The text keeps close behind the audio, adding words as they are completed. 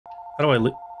How do I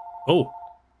leave? Oh.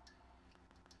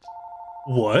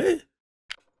 What?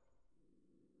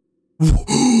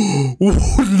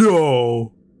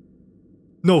 No.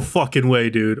 No fucking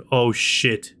way, dude. Oh,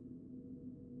 shit.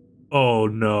 Oh,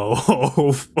 no.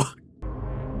 Oh, fuck.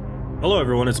 Hello,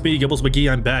 everyone. It's me, Gibbles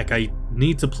McGee. I'm back. I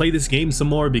need to play this game some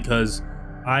more because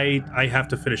I have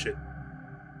to finish it.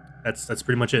 That's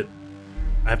pretty much it.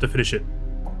 I have to finish it.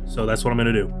 So that's what I'm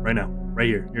going to do right now. Right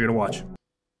here. You're going to watch.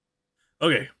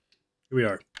 Okay. Here we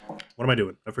are. What am I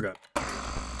doing? I forgot.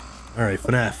 All right,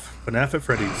 FNAF. FNAF at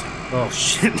Freddys. Oh,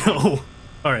 shit, no.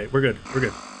 All right, we're good. We're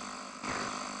good.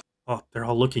 Oh, they're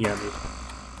all looking at me.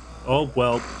 Oh,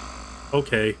 well.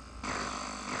 Okay.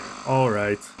 All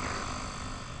right.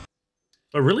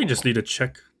 I really just need to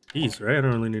check these, right? I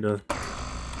don't really need to...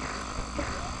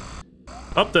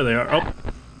 Oh, there they are. Oh,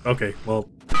 okay, well...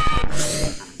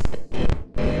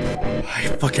 I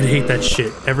fucking hate that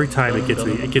shit. Every time it gets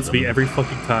me. It gets me every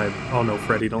fucking time. Oh no,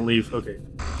 Freddy, don't leave. Okay.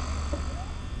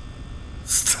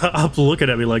 Stop looking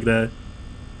at me like that.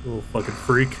 Little fucking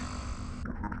freak.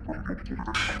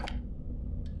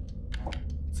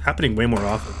 It's happening way more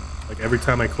often. Like every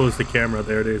time I close the camera,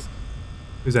 there it is.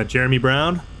 Who's that, Jeremy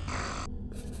Brown?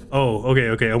 Oh,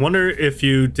 okay. I wonder if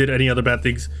you did any other bad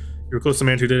things. You were close to the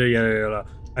man who did it. Yeah.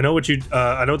 I know what you.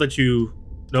 I know that you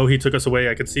know he took us away.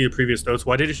 I could see your previous notes.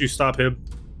 Why didn't you stop him?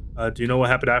 Do you know what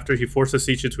happened after? He forced us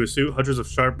each into a suit. Hundreds of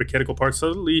sharp mechanical parts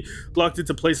suddenly locked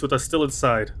into place with us still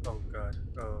inside. Oh god.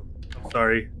 I'm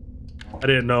sorry. I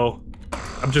didn't know.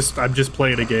 I'm just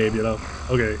playing a game, you know.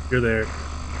 Okay, you're there.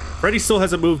 Freddy still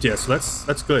hasn't moved yet, so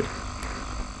that's good.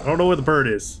 I don't know where the bird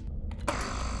is.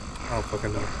 Oh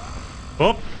fucking no.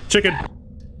 Oh, chicken.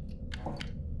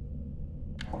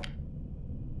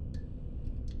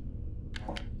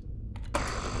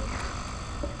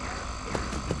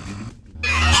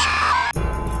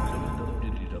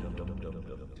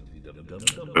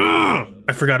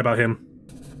 I forgot about him.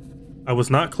 I was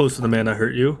not close to the man that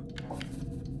hurt you.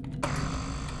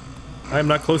 I am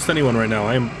not close to anyone right now.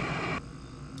 I am...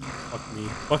 Fuck me.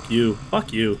 Fuck you.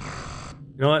 Fuck you.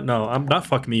 You know what? No, I'm not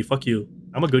fuck me. Fuck you.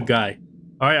 I'm a good guy.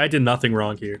 Alright, I did nothing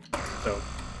wrong here. So,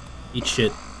 eat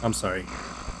shit. I'm sorry.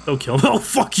 Don't kill me. Oh,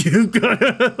 fuck you.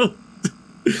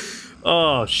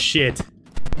 Oh, shit.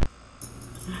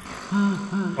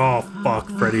 Oh, fuck,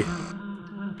 Freddy.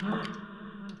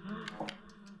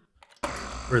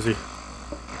 Where is he?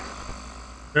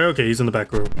 Okay, he's in the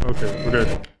back room. Okay, we're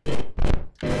good.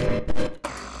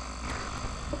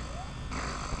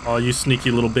 Oh, you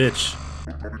sneaky little bitch.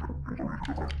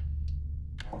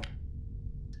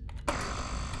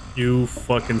 You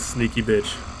fucking sneaky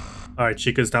bitch. Alright,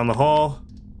 Chica's down the hall.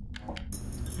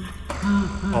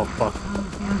 Oh, fuck.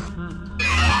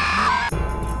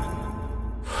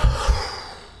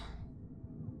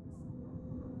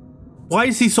 Why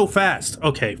is he so fast?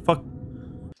 Okay, fuck.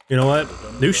 You know what?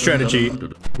 New strategy.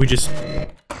 We just...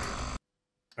 Alright,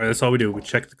 that's all we do. We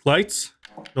check the lights.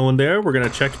 No one there. We're gonna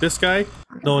check this guy.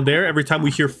 No one there. Every time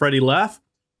we hear Freddy laugh,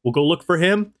 we'll go look for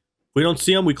him. If we don't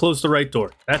see him, we close the right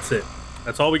door. That's it.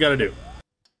 That's all we gotta do.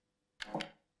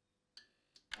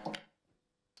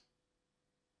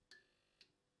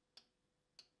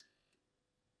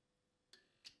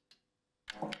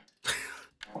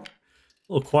 A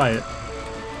little quiet.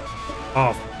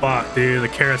 Oh, fuck, dude. The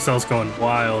carousel's going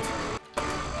wild.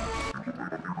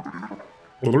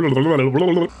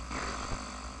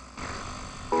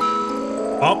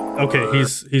 Oh, okay.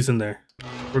 He's in there.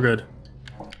 We're good.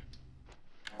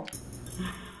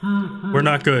 We're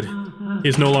not good.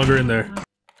 He's no longer in there.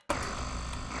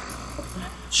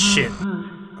 Shit.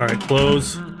 Alright,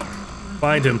 close.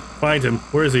 Find him. Find him.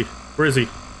 Where is he? Where is he?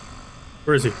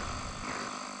 Where is he?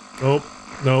 Nope.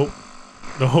 Nope.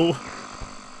 No.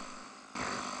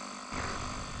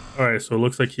 Alright, so it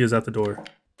looks like he is at the door.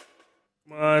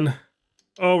 Come on.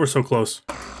 Oh, we're so close.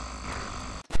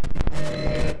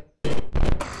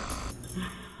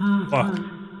 Fuck.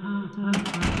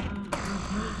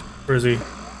 Where is he?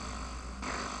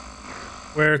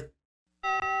 Where?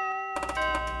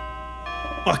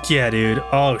 Fuck yeah, dude.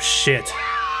 Oh, shit.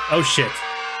 Oh, shit.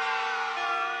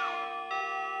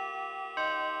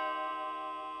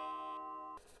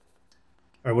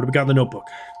 Alright, what do we got in the notebook?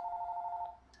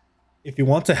 If you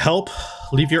want to help,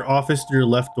 leave your office through your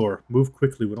left door. Move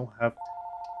quickly. We don't have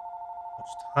much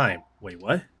time. Wait,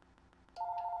 what?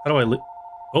 How do I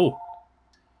Oh.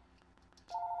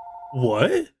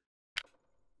 What?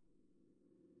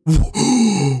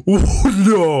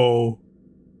 No.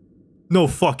 No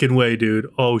fucking way, dude.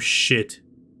 Oh, shit.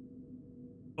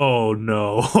 Oh,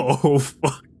 no. Oh,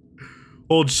 fuck.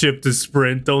 Hold shift to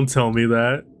sprint. Don't tell me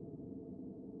that.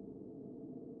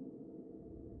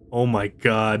 Oh my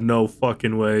god, no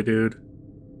fucking way, dude.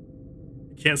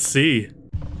 I can't see.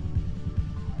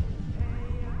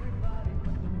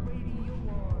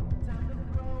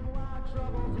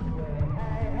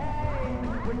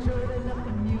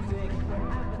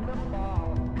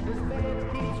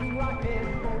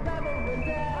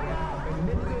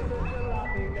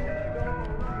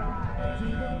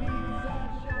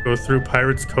 Go through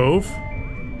Pirate's Cove?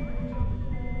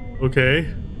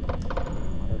 Okay.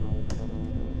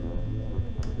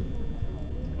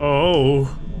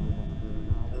 Oh.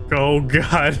 Oh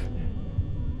god.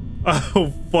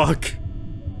 Oh fuck.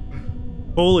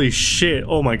 Holy shit.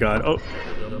 Oh my god. Oh.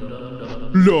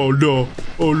 No, no.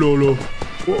 Oh no, no.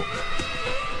 Oh.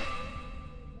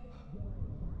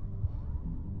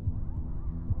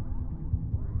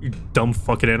 You dumb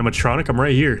fucking animatronic. I'm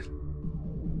right here.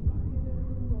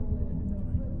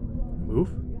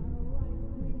 Move.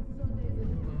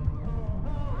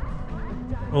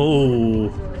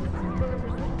 Oh.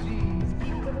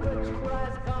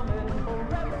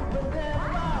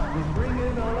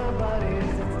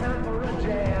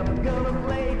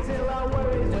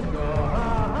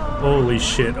 Holy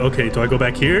shit. Okay, do I go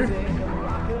back here?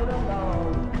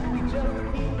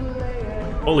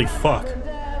 Holy fuck.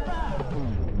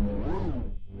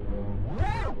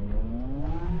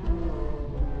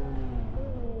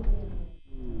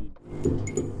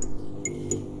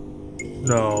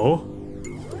 No.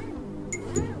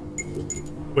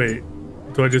 Wait,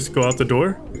 do I just go out the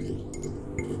door?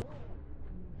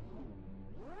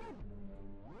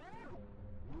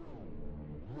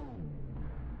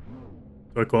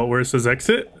 Do I go out where it says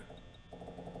exit?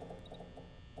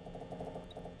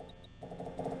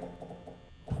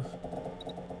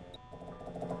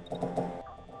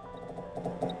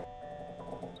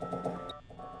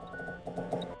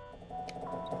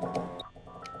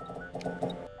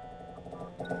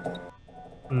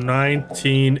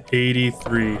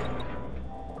 $1983.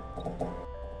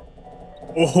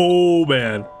 Oh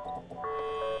man.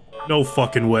 No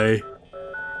fucking way.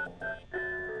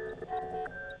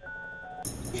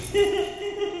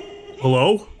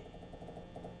 Hello?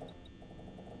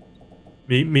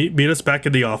 Meet us back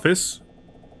in the office?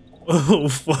 Oh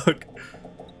fuck.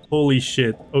 Holy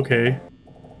shit. Okay.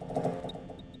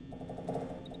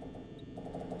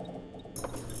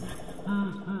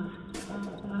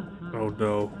 Oh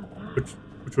no.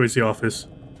 Which way's the office?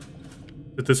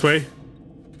 Is it this way?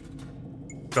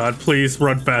 God, please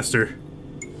run faster.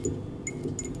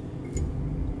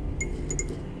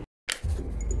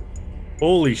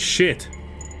 Holy shit.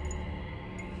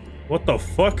 What the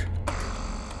fuck?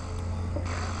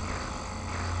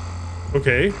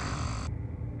 Okay.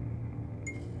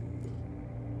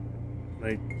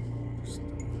 Like,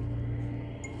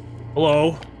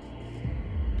 hello?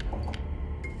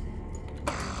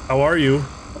 How are you?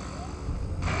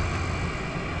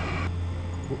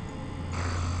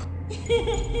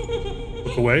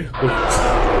 Look away. Look.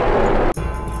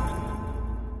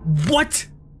 What?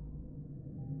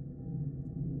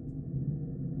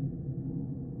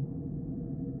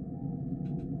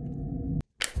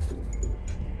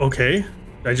 Okay.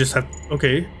 I just have...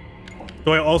 Okay.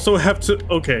 Do I also have to...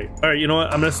 Okay. Alright, you know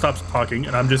what? I'm gonna stop talking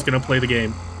and I'm just gonna play the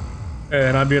game.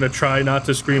 And I'm gonna try not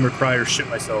to scream or cry or shit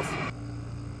myself.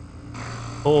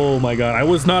 Oh my god. I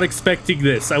was not expecting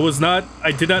this. I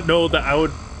did not know that I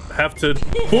would have to...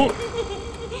 Oh.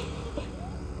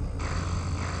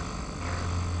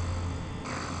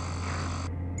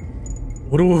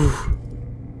 What do...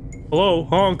 Hello?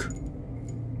 Honk.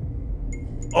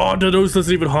 Oh, the nose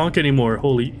doesn't even honk anymore.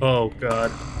 Holy... Oh,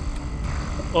 God.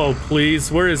 Oh,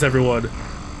 please. Where is everyone?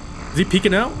 Is he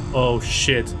peeking out? Oh,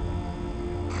 shit.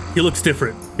 He looks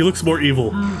different. He looks more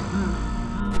evil.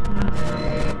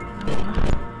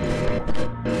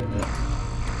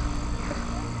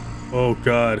 Oh,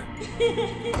 God.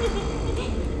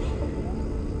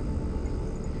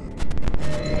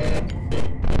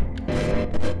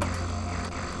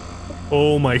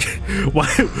 Oh my...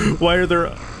 Why are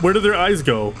their... Where do their eyes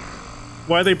go?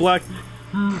 Why are they black?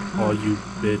 Oh, you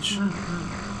bitch.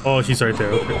 Oh, she's right there.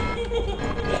 Okay.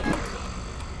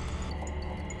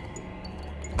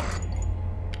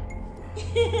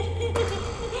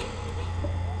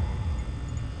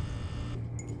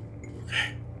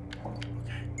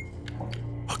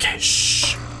 Okay,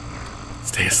 shh.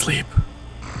 Stay asleep.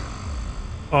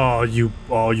 Oh, you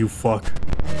fuck.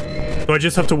 Do I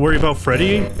just have to worry about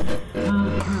Freddy?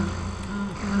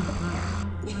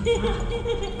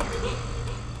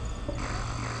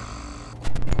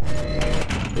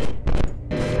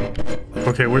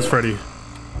 Okay, where's Freddy?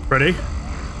 Freddy?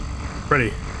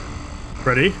 Freddy?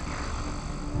 Freddy?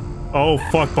 Oh,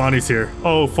 fuck, Bonnie's here.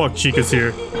 Oh, fuck, Chica's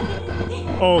here.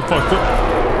 Oh, fuck.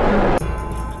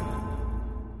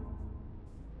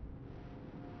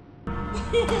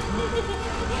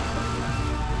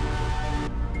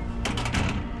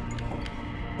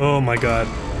 Oh my god.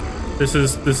 This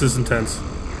is intense.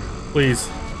 Please.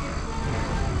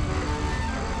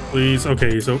 Please.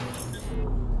 Okay, so...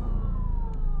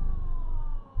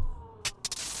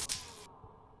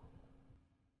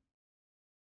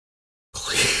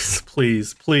 Please,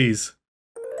 please, please.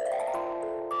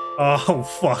 Oh,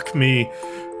 fuck me.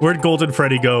 Where'd Golden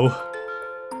Freddy go?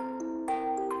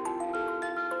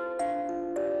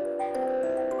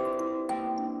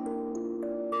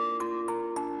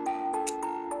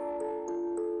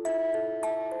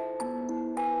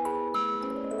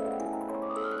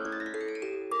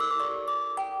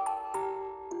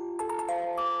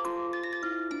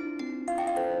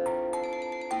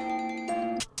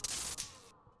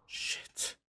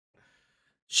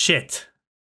 Shit.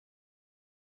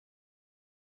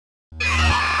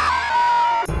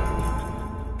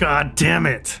 God damn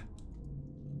it.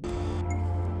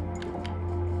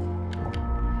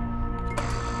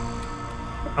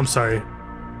 I'm sorry.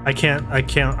 I can't,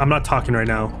 I'm not talking right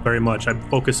now very much. I'm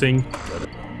focusing.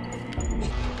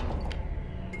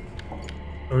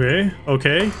 Okay,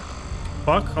 okay.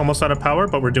 Fuck, almost out of power,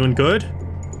 but we're doing good.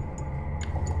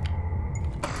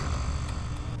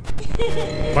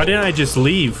 Why didn't I just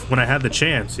leave when I had the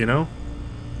chance, you know?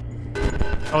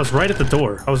 I was right at the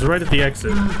door. I was right at the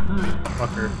exit.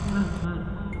 Fucker.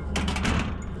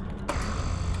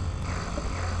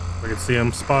 I can see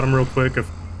him. Spot him real quick if...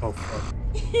 Oh, fuck.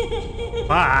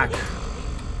 Fuck!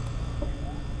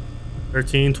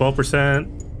 13, 12%.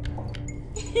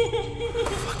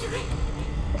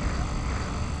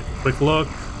 Quick look.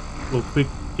 A little quick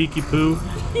peeky poo.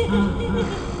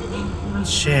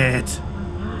 Shit.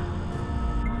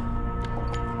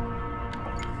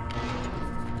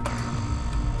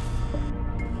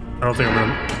 I don't think I'm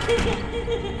gonna...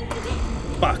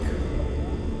 Fuck.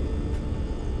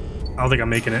 I don't think I'm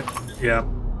making it. Yeah.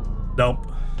 Nope.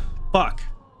 Fuck.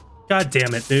 God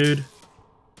damn it, dude.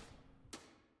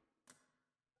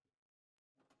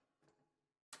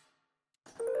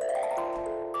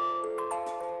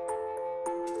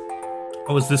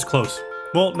 I was this close.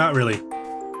 Well, not really.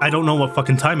 I don't know what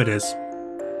fucking time it is.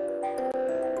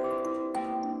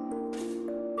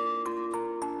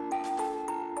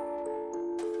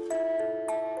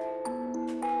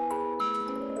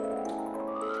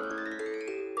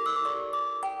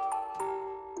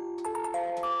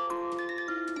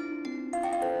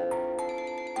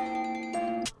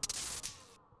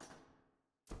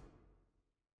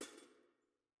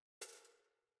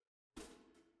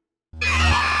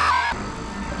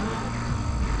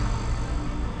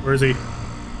 Where is he?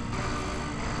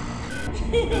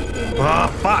 Oh,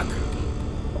 fuck!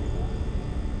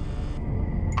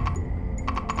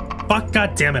 Fuck,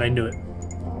 god damn it, I knew it.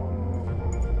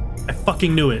 I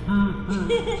fucking knew it.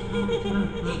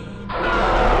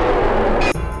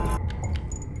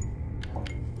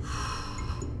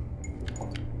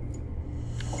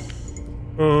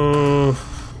 Oh,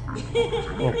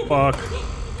 fuck.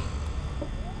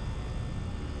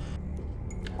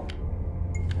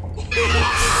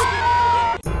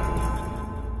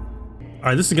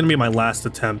 Alright, this is gonna be my last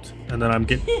attempt, and then I'm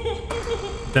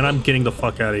getting the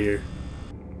fuck out of here.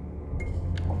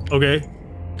 Okay,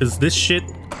 because this shit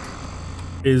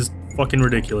is fucking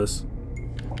ridiculous.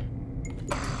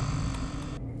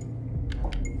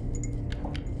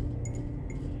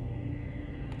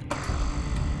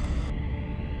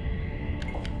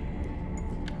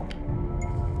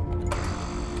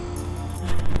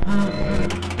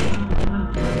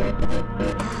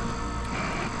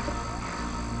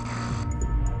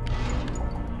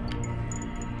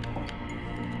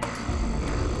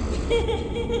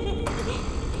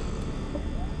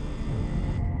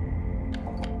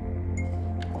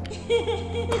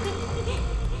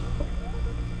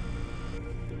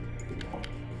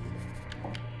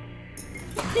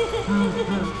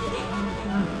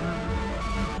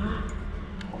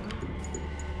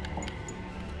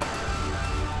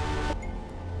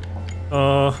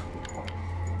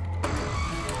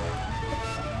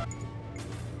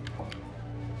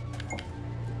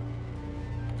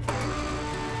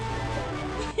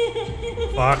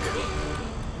 Fuck.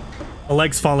 My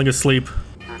leg's falling asleep.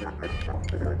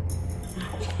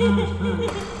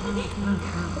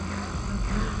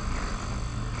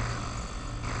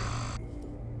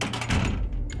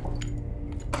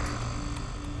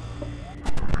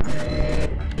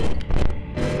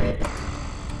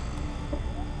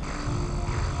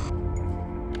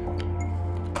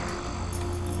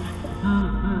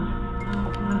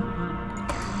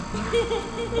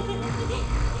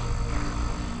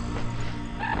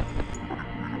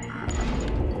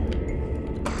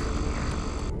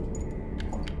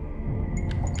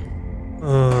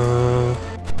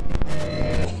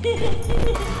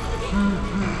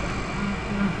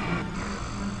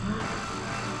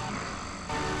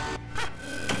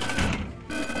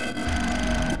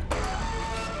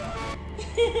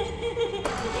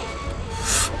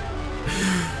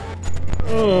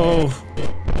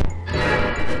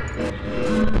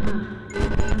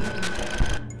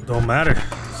 Don't matter.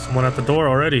 Someone at the door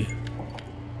already.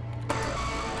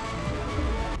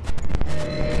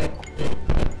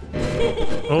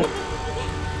 Oh.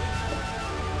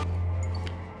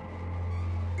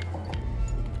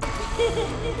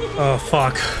 Oh,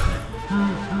 fuck.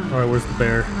 Alright, where's the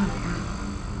bear?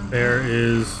 Bear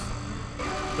is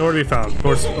nowhere to be found.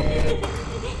 Door's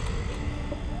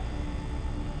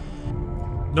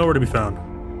nowhere to be found.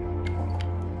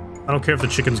 I don't care if the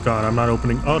chicken's gone. I'm not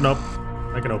opening. Oh, nope.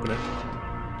 I can open it.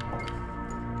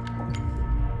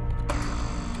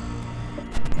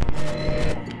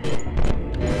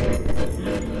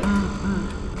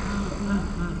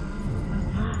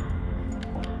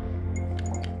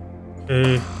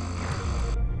 Okay.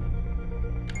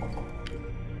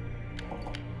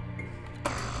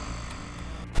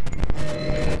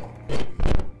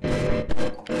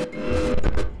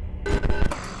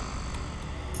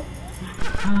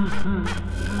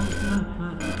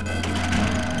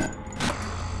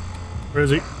 Where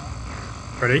is he?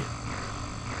 Ready?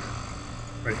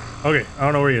 Ready. Okay, I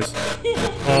don't know where he is.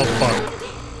 Oh, fuck.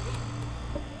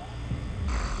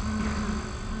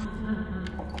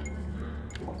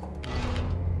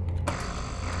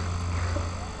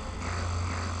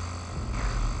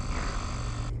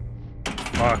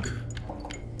 Fuck.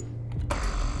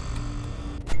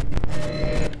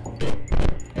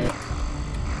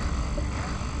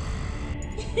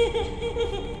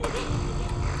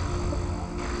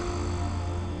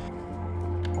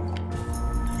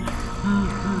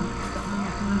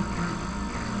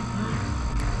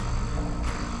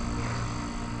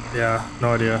 Yeah,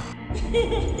 no idea.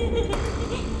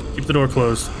 Keep the door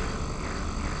closed.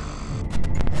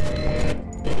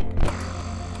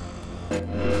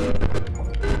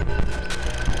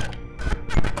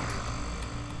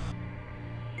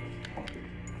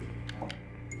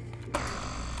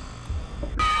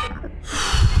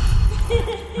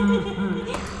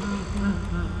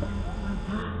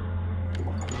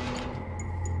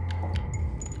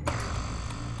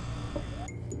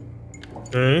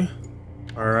 Okay.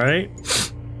 All right.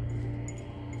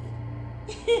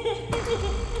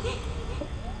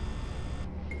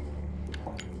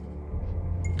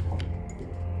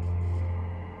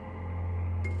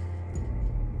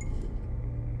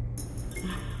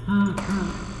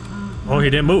 Oh, he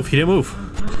didn't move. He didn't move.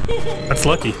 That's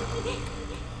lucky.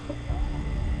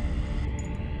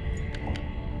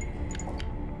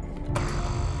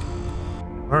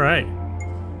 All right.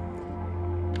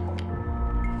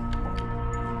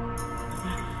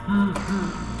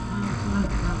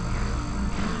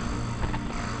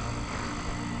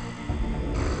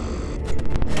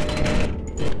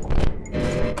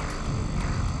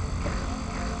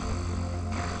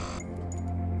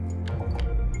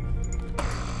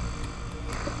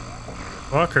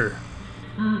 Fucker.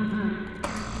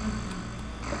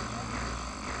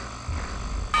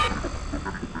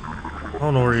 I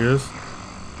don't know where he is.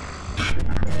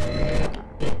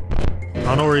 I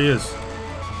don't know where he is.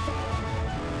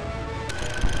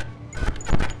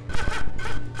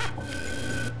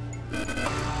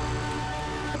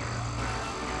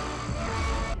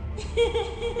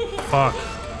 Fuck.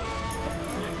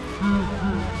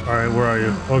 Alright, where are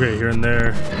you? Okay, you're in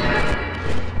there.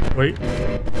 Wait.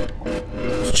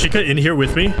 Is Chica in here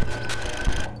with me?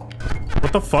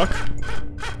 What the fuck?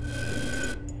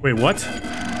 Wait, what?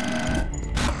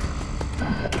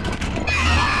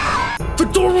 The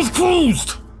door was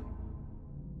closed!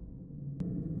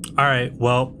 Alright,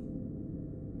 well.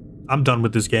 I'm done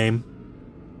with this game.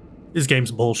 This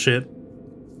game's bullshit.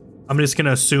 I'm just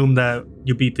gonna assume that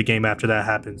you beat the game after that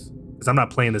happens. Because I'm not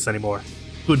playing this anymore.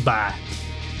 Goodbye.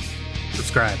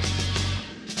 Subscribe.